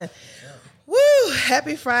Woo!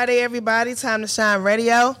 Happy Friday, everybody. Time to Shine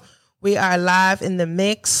Radio. We are live in the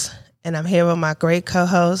mix, and I'm here with my great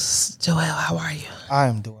co-host, Joel. How are you? I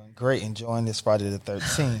am doing great, enjoying this Friday the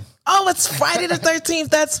 13th. Oh, it's Friday the 13th.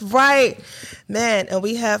 That's right. Man, and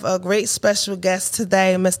we have a great special guest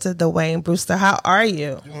today, Mr. Dewayne Brewster. How are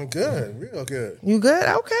you? Doing good, real good. You good?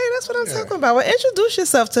 Okay, that's what I'm talking about. Well, introduce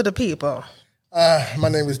yourself to the people. My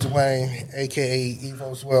name is Dewayne, a.k.a.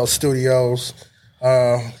 Evo's World Studios,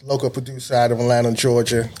 local producer out of Atlanta,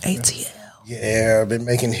 Georgia. ATL. Yeah, I've been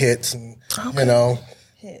making hits and,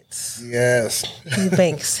 Hits. Yes. He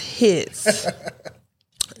makes hits.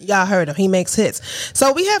 Y'all heard him. He makes hits.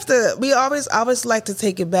 So we always like to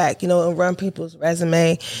take it back, and run people's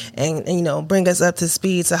resume and bring us up to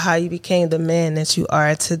speed to how you became the man that you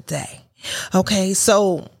are today. Okay,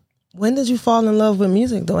 so when did you fall in love with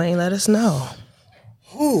music, Dewayne? Let us know.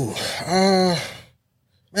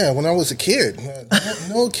 Man, when I was a kid.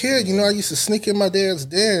 No kid, I used to sneak in my dad's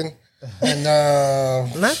den. And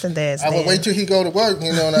Not the dad's den. I would wait till he go to work,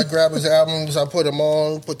 and I grab his albums, I put them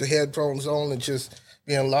on, put the headphones on, and just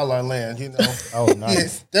be in La La Land, Oh,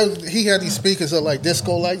 nice. He had these speakers of like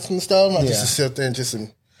disco lights and stuff. I just sit there and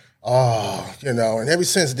and ever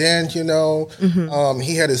since then, he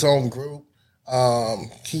had his own group.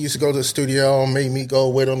 He used to go to the studio, made me go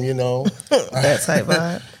with him, That type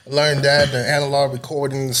vibe. Learned that, the analog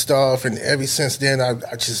recording and stuff, and ever since then, I've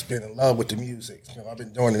just been in love with the music. I've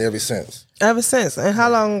been doing it ever since. Ever since. And how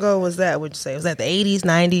long ago was that, would you say? Was that the 80s,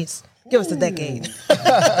 90s? Give us the decade.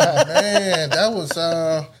 Man, that was,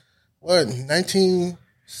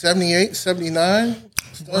 1978, 79?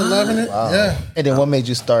 Still loving it? Wow. Yeah. And then what made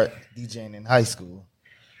you start DJing in high school?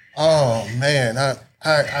 Oh, man,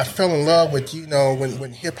 I fell in love with,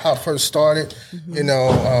 when hip-hop first started,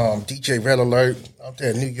 DJ Red Alert out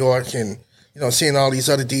there in New York and, seeing all these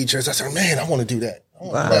other DJs. I said, man, I want to do that.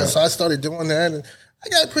 So I started doing that, and I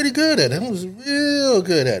got pretty good at it. I was real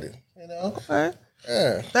good at it, Okay.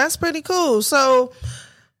 Yeah. That's pretty cool. So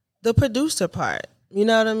the producer part, you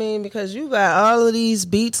know what I mean? Because you got all of these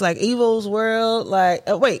beats like Evo's World. Like,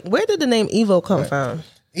 wait, where did the name Evo come from?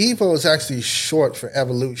 Evo is actually short for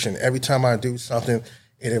evolution. Every time I do something,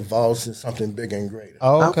 it evolves into something bigger and greater.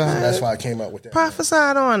 Oh, okay. So that's why I came up with that.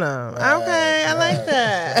 Prophesied on them. Okay, I like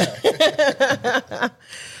that.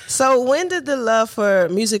 So when did the love for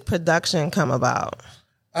music production come about?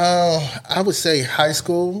 I would say high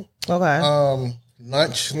school. Okay.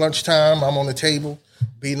 Lunchtime, I'm on the table,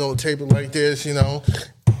 beating on the table like this,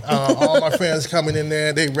 all my friends coming in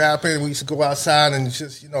there, they rapping. We used to go outside and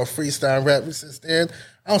just, freestyle rap. We sit there.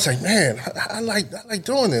 I was like, man, I like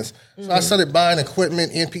doing this. So I started buying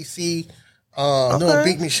equipment, MPC, doing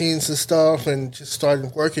beat machines and stuff, and just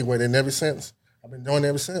started working with it. And ever since, I've been doing it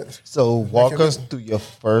ever since. So walk us through your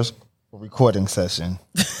first recording session.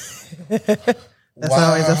 That's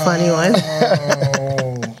always a funny one.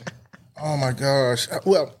 Oh my gosh.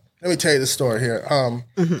 Well, let me tell you the story here.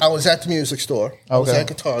 I was at the music store. I was at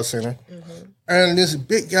Guitar Center. And this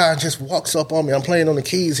big guy just walks up on me. I'm playing on the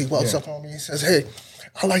keys. He walks up on me. He says, hey,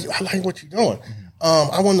 I like what you're doing.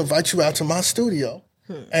 I want to invite you out to my studio.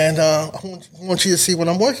 And I want you to see what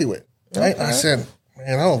I'm working with. Right? I said,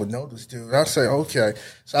 man, I don't even know this dude. I said, okay.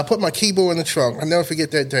 So I put my keyboard in the trunk. I'll never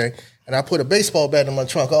forget that day. And I put a baseball bat in my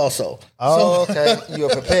trunk also. Oh, okay. You're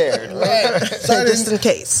prepared. Right. So just in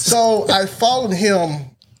case. So I followed him.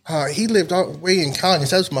 He lived all the way in Conyers.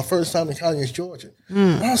 That was my first time in Conyers, Georgia.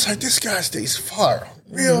 And I was like, this guy stays far,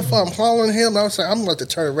 real far. I'm following him. And I was like, I'm going to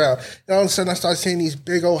turn around. And all of a sudden, I started seeing these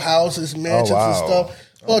big old houses, mansions and stuff.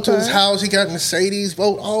 Go to his house. He got Mercedes,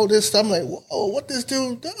 all this stuff. I'm like, whoa, what this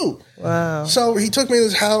dude do? Wow. So he took me to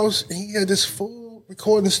his house, and he had this full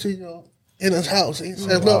recording studio in his house. And he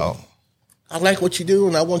said, look, I like what you do,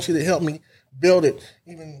 and I want you to help me build it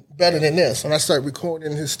even better than this. And I started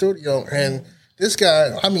recording in his studio, and this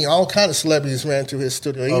guy, all kind of celebrities ran through his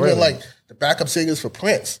studio. Even like the backup singers for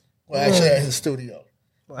Prince were actually at his studio.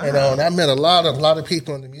 Wow. And I met a lot of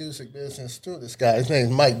people in the music business through this guy. His name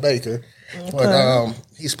is Mike Baker. Okay. But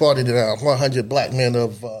he's part of the 100 Black Men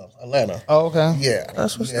of Atlanta. Oh, okay. Yeah.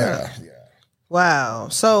 That's what's up. Yeah. Wow.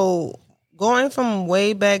 So going from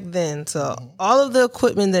way back then to all of the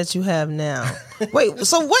equipment that you have now. Wait,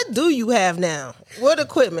 so what do you have now? What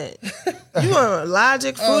equipment? You on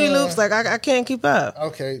Logic, Fruity Loops? Like I can't keep up.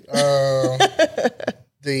 Okay.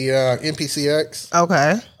 The MPCX.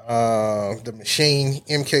 Okay. The Machine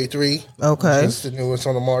MK3. Okay. That's the newest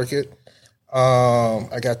on the market.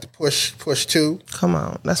 I got the Push 2. Come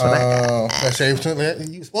on, that's what I got. That's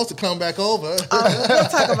everything. You're supposed to come back over. We'll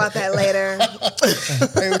talk about that later.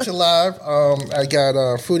 Play with you live. I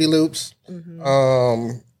got Fruity Loops,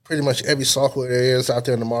 pretty much every software there is out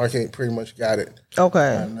there in the market. Pretty much got it.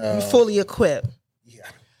 Okay. And, You fully equipped. Yeah.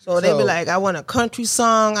 So they be like, I want a country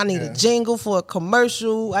song. I need a jingle for a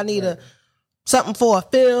commercial. I need something for a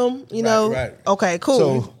film. You know. Right. Okay.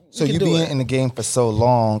 Cool. So you being in the game for so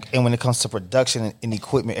long, and when it comes to production and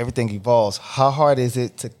equipment, everything evolves. How hard is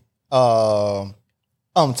it to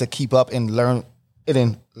keep up and learn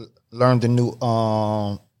the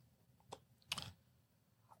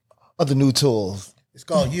new tools? It's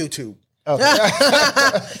called YouTube. Okay.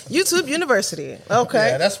 YouTube University. Okay.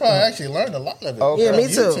 Yeah, that's why I actually learned a lot of it. Okay. Yeah, me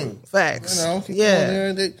too. YouTube. Facts. You know, people on there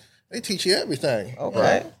and they teach you everything.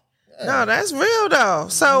 Okay. Yeah. No, that's real though.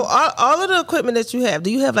 So all of the equipment that you have, do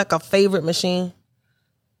you have like a favorite machine?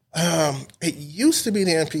 It used to be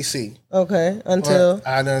the MPC. Okay. Until but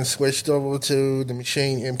I done switched over to the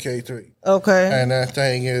machine MK3. Okay. And that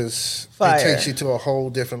thing is fire. It takes you to a whole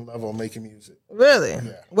different level of making music. Really?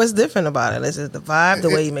 Yeah. What's different about it? Is it the vibe, the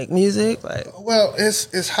way you make music? Like, well,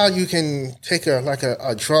 it's how you can take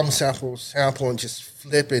a drum sample and just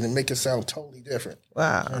flip it and make it sound totally different.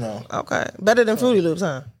 Wow. You know. Okay. Better than Fruity Loops,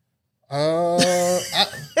 huh?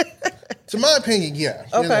 To my opinion, yeah.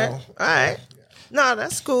 Okay. You know. All right. No,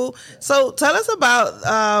 that's cool. So tell us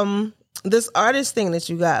about this artist thing that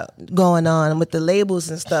you got going on with the labels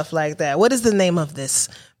and stuff like that. What is the name of this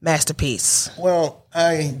masterpiece? Well,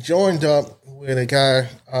 I joined up with a guy.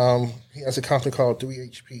 He has a company called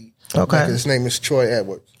 3HP. Okay. His name is Troy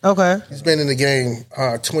Edwards. Okay. He's been in the game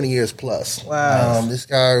 20 years plus. Wow. This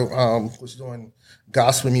guy was doing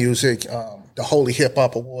gospel music, the Holy Hip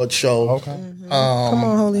Hop Award show. Okay. Come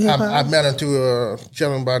on, Holy Hip Hop. I met him through a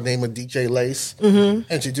gentleman by the name of DJ Lace.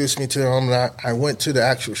 Introduced me to him, and I went to the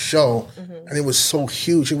actual show, and it was so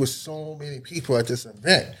huge. It was so many people at this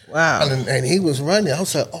event. Wow. And he was running. I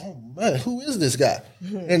was like, oh, man, who is this guy?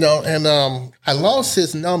 You know, and I lost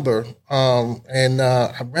his number, and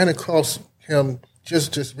I ran across him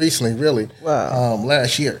just recently, really,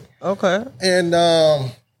 last year. Okay. And,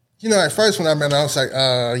 you know, at first when I met him, I was like,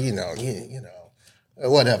 you know,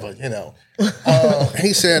 whatever, you know.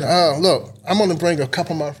 He said, look, I'm going to bring a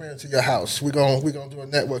couple of my friends to your house. We're going to do a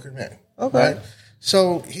network event. Okay. Right?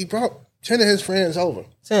 So he brought 10 of his friends over.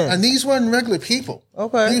 10. And these weren't regular people.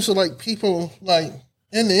 Okay. These were like people like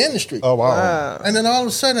in the industry. Oh, wow. And then all of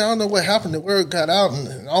a sudden, I don't know what happened. The word got out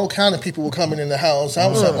and all kind of people were coming in the house. I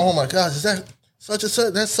was like, oh my gosh, is that such and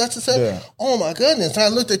such? That's such and such? Yeah. Oh my goodness. And I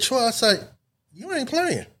looked at Troy, I was like, you ain't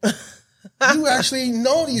playing. You actually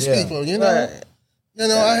know these people, you know? Right. You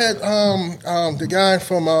know, I had the guy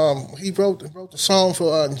from, he wrote the song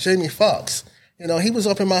for Jamie Foxx. You know, he was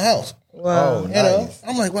up in my house. Wow. Oh, You nice. know,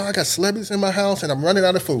 I'm like, wow, I got celebrities in my house and I'm running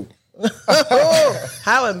out of food.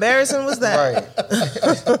 How embarrassing was that? Right.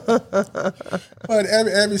 But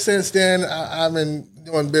ever since then, I've been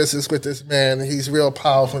doing business with this man. He's real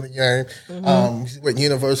powerful in the game. He's with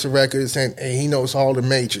Universal Records, and he knows all the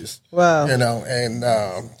majors. Wow. You know, and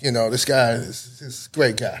you know, this guy is a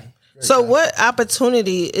great guy. So what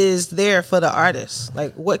opportunity is there for the artists?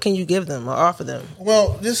 Like, what can you give them or offer them?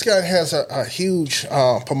 Well, this guy has a huge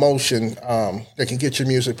promotion that can get your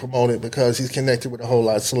music promoted because he's connected with a whole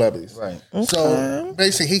lot of celebrities. Right. So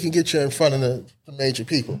basically, he can get you in front of the major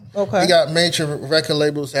people. Okay. He got major record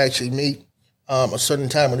labels that actually meet a certain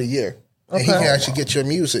time of the year. And he can actually get your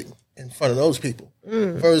music in front of those people.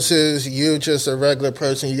 Versus you just a regular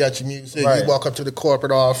person, you got your music, you walk up to the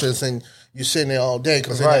corporate office and you're sitting there all day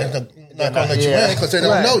because they're not going to let you in because they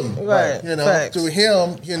don't know you. Right. You know, Facts. through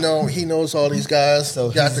him, you know, he knows all these guys. So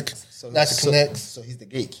got he's- to connect. So he's the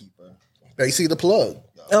gatekeeper. Basically the plug.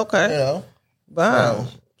 Okay. You know. Wow.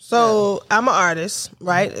 So I'm an artist,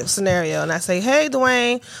 right? Scenario, and I say, "Hey,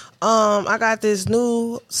 Dewayne, I got this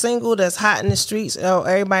new single that's hot in the streets. Oh,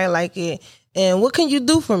 everybody like it. And what can you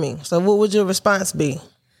do for me?" So, what would your response be?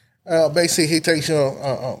 Basically, he takes you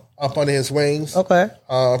up under his wings. Okay.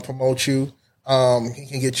 Promote you. He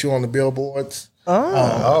can get you on the billboards.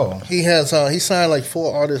 He has he signed like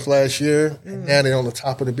 4 artists last year, and now they're on the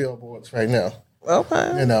top of the billboards right now.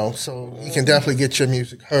 Okay. You know, so he can definitely get your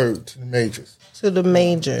music heard to the majors. To the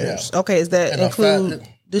majors. Yeah. Okay. Does that And include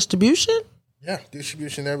distribution? Yeah,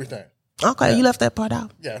 distribution, everything. Okay, you left that part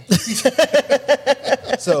out. Yeah,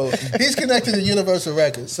 So he's connected to Universal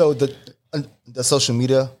Records. So the social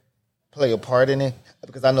media play a part in it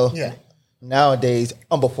because I know nowadays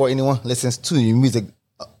before anyone listens to your music,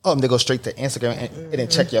 they go straight to Instagram and then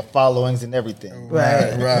check your followings and everything.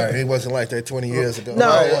 Right. It wasn't like that 20 years ago.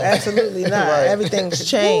 No, absolutely not. Everything's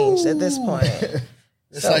changed at this point.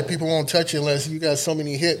 It's like people won't touch you unless you got so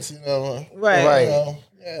many hits. You know, Right. You know,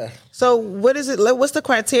 yeah. So what is it? What's the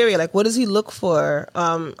criteria? Like, what does he look for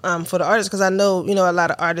the artist? Because I know a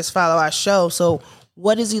lot of artists follow our show. So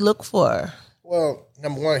What does he look for? Well,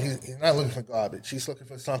 number one, he's not looking for garbage. He's looking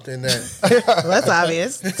for something that Well, that's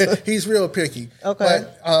obvious. he's real picky. Okay.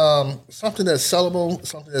 But something that's sellable,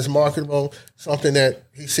 something that's marketable, something that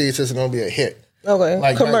he sees is going to be a hit. Okay.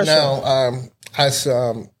 Like Commercial. right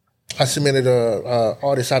now, I submitted a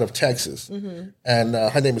artist out of Texas, and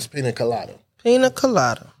her name is Pina Colada. Pina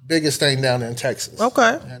Colada. Biggest thing down there in Texas.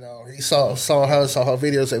 Okay. And he saw her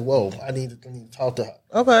videos, said, "Whoa, I need to talk to her."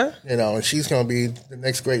 Okay. And she's going to be the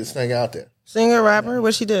next greatest thing out there. Singer, rapper.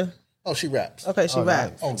 What she do? Oh, she raps. Okay, she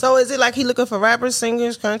raps. nice. So is it like he looking for rappers,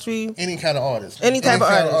 singers, country? Any kind of artist. Any type of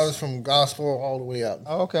artist. From gospel all the way up.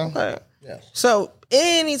 Oh, okay. Okay. Yeah. So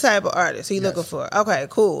any type of artist he looking for. Okay,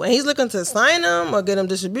 cool. And he's looking to sign them or get them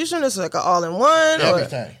distribution. It's like an all-in-one.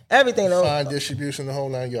 Everything. Everything. Sign, distribution, the whole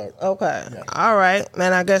 9 yards. Okay. Yeah. All right.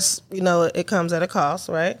 Man, I guess, it comes at a cost,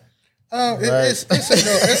 right?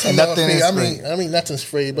 It's a no Nothing fee. is I mean, nothing's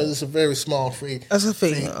free, but it's a very small fee. That's a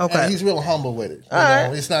fee. Okay. And he's real humble with it. right.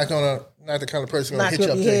 It's not the kind of person gonna Knock hit you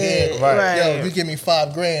you up up your your head. head. Right. Yo, if you give me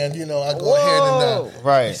 $5,000, I go Whoa. ahead and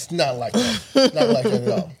Right. It's not like that. Not like that at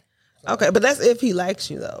all. Okay, but that's if he likes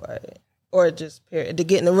you, though, right? Or just period, to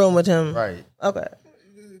get in the room with him. Right. Okay.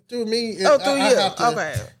 Through me, Oh, through I you. have to,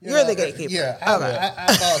 Okay. You're the gatekeeper. Yeah, Okay.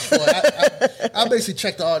 I vouch for it. I basically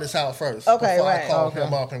check the artist out first. Okay, before right. I call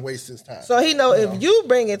him up and waste his time. So he know if you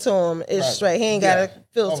bring it to him, it's Right. straight. He ain't Yeah. got to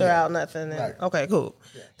filter Oh, yeah. out nothing. Right. Okay, cool.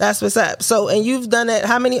 That's what's up. So, and you've done that.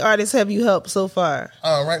 How many artists have you helped so far?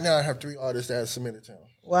 Right now, I have 3 artists that have submitted to him.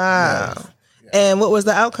 Wow. And what was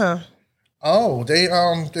the outcome? Oh, they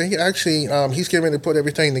actually he's getting ready to put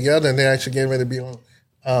everything together, and they're actually getting ready to be on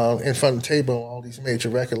in front of the table on all these major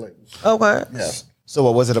record labels. Okay. Yeah. So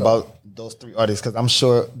what was it about those 3 artists? Because I'm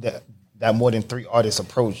sure that more than 3 artists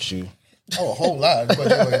approached you. Oh, a whole lot,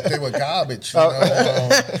 but they were garbage.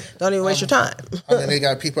 Don't even waste your time. I mean, they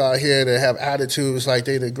got people out here that have attitudes like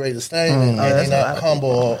they the greatest thing, and they're not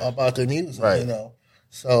humble about their music. Right.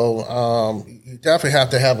 So you definitely have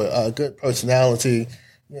to have a good personality.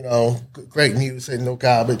 Great music, no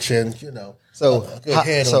garbage, and So a good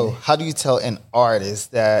head. on it. how do you tell an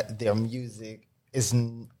artist that their music is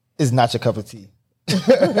not your cup of tea?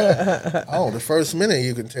 Oh, the first minute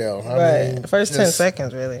you can tell. Right. mean, First 10 just-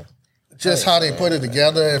 seconds, really. Just how they put it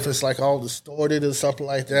together, if it's like all distorted or something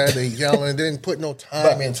like that, they yelling, they didn't put no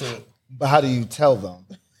time into it. But how do you tell them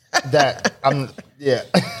that yeah.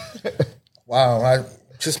 Wow,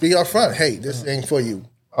 just be upfront. Hey, this ain't for you.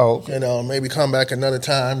 Oh, okay. Maybe come back another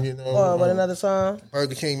time. Or with another song?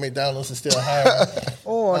 Burger King, McDonald's is still hiring.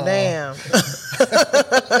 Oh, damn.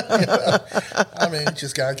 I mean, you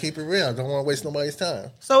just gotta keep it real. Don't want to waste nobody's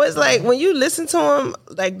time. So it's like when you listen to him,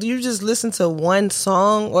 like, do you just listen to one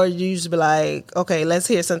song or do you just be like, okay, let's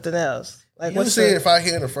hear something else? Like, You see, if I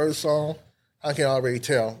hear the first song, I can already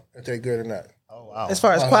tell if they're good or not. Oh wow. as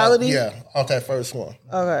far as quality? Yeah, off that first one.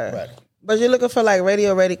 Okay. Right. But you're looking for like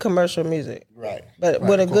radio ready commercial music. Right. But Right.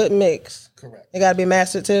 with a good mix. Correct. It got to be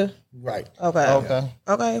mastered too? Right. Okay. Okay.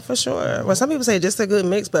 Okay, for sure. Well, some people say just a good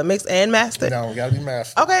mix, but mixed and mastered. No, we gotta be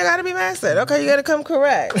mastered. Okay, got to be mastered. Okay, you got to come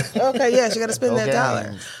correct. Okay, yes, you got to spend that Okay.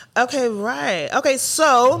 dollar. Okay, right. Okay,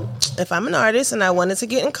 so if I'm an artist and I wanted to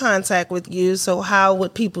get in contact with you, so how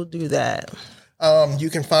would people do that? You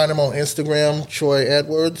can find them on Instagram, Troy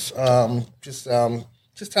Edwards. Just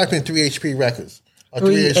type in 3HP Records. Or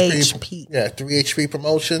 3HP. Yeah, 3HP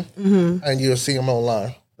Promotion, and you'll see him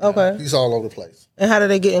online. Okay. He's all over the place. And how do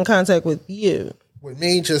they get in contact with you? With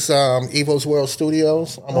me, just Evo's World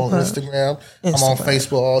Studios. I'm on Instagram. I'm on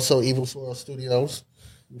Facebook also, Evo's World Studios.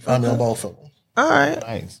 You can find me on both of them. All right.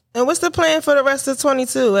 Nice. And what's the plan for the rest of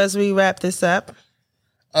 22 as we wrap this up?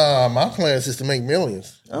 My plan is just to make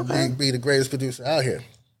millions. Okay. Be the greatest producer out here.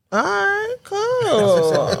 All right, cool.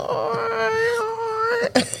 All right.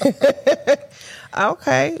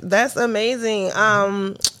 Okay, that's amazing.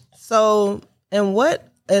 So, and what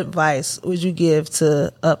advice would you give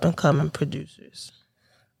to up and coming producers?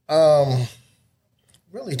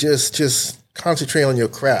 Really, just concentrate on your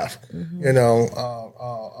craft.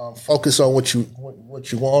 Focus on what you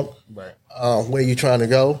want, Right. where you're trying to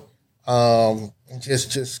go. And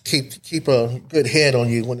just keep a good head on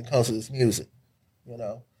you when it comes to this music.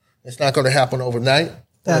 It's not going to happen overnight.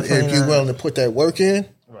 But Definitely if you're not. willing to put that work in,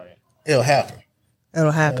 Right. it'll happen.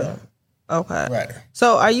 It'll happen. Okay. Right.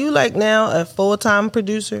 So, are you like now a full-time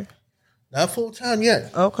producer? Not full time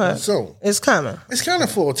yet. Okay. Soon. It's coming. It's kind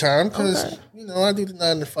of full time because I do the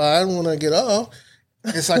 9 to 5. When I get off,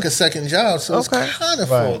 it's like a second job, so Okay. it's kind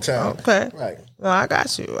of Right. full time. Okay. Right. Well, I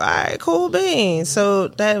got you. All right, cool beans. So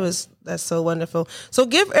that's so wonderful. So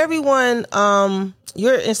give everyone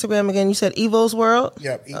your Instagram again. You said Evo's World.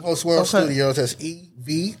 Yep. Evo's World Okay. Studios. That's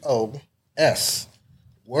EVOS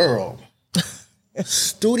World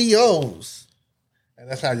Studios, and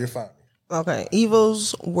that's how you find me. Okay,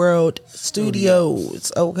 Evil's World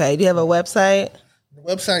Studios. Okay, do you have a website? The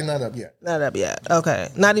website not up yet. Not up yet. Okay,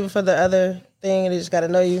 not even for the other thing. They just got to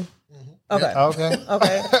know you. Okay. Yeah, okay.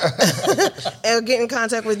 Okay. And get in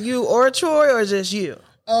contact with you or Troy or just you?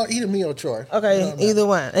 Either me or Troy. Okay, either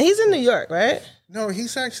one. And he's in New York, right? No,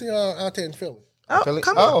 he's actually out there in Philly. Oh, Philly?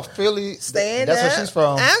 come on. Oh, Philly. Staying That's there. where she's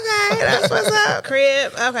from. Okay, that's what's up.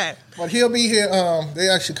 Crib. Okay. But he'll be here.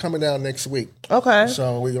 They're actually coming down next week. Okay.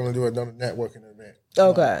 So we're going to do another networking event.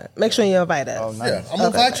 Okay. Make sure you invite us. Oh, nice. Yeah, I'm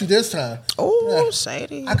going to invite you this time. Oh, Yeah.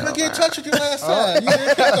 shady. I couldn't get in touch with you last time. You didn't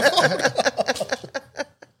pick the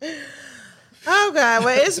phone. Oh, God.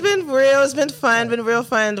 Well, it's been real. It's been fun. Been real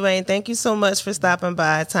fun, Dewayne. Thank you so much for stopping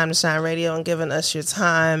by Time to Shine Radio and giving us your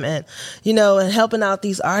time and, and helping out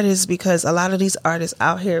these artists, because a lot of these artists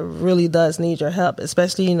out here really does need your help,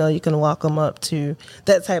 especially, you can walk them up to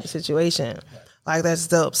that type of situation. Like, that's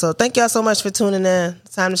dope. So thank y'all so much for tuning in.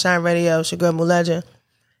 Time to Shine Radio. It's your girl, Legend.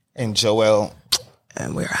 And Joel.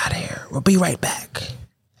 And we're out of here. We'll be right back.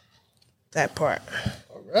 That part.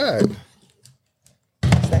 All right.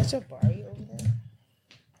 Is that your Barry over there?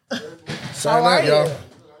 Sign out, y'all. I'm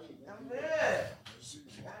good. I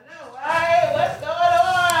know, right? What's going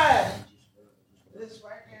on? This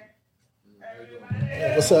working.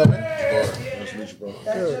 Everybody. What's up, man? Nice to meet you, bro.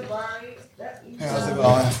 That's your Barry. How's it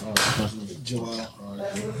going? Joel.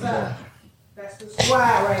 That's what's up. That's the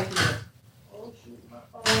squad right here. Oh, shoot, my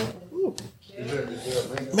phone.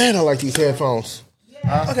 Man, I like these headphones.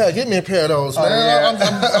 I gotta get me a pair of those, man.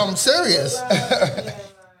 Yeah. I'm serious.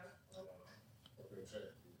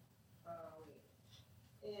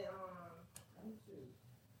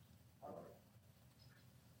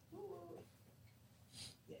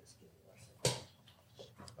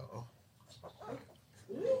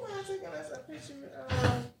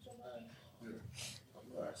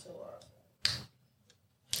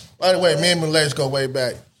 By the way, me and Malays go way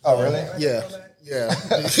back. Oh, really? Yeah. Yeah.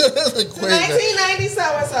 1990 so.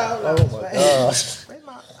 Oh my gosh. Where's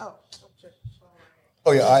my?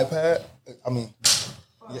 Oh, your iPad? I mean,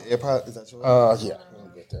 your AirPod? Is that yours? Yeah. Let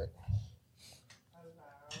me get that.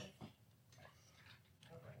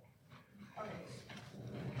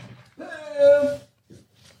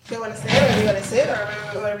 You want to sit, or are we going to sit, or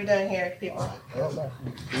what are we doing here, people?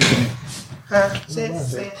 Huh? Sit.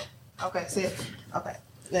 Okay, sit. Okay.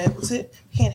 Then sit. Can't